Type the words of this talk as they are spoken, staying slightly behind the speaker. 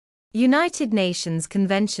United Nations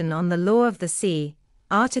Convention on the Law of the Sea,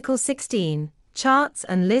 Article 16, Charts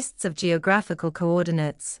and Lists of Geographical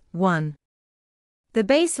Coordinates. 1. The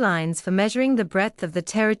baselines for measuring the breadth of the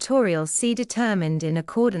territorial sea determined in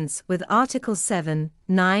accordance with Articles 7,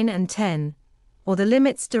 9 and 10, or the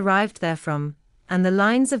limits derived therefrom, and the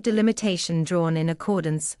lines of delimitation drawn in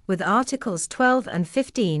accordance with Articles 12 and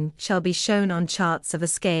 15 shall be shown on charts of a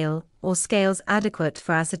scale, or scales adequate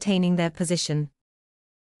for ascertaining their position.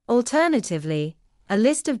 Alternatively, a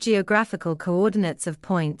list of geographical coordinates of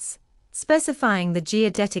points, specifying the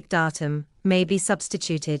geodetic datum, may be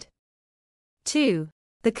substituted. 2.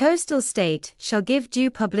 The coastal state shall give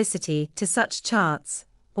due publicity to such charts,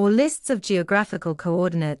 or lists of geographical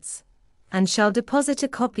coordinates, and shall deposit a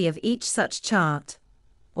copy of each such chart,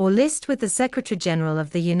 or list with the Secretary-General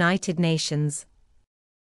of the United Nations,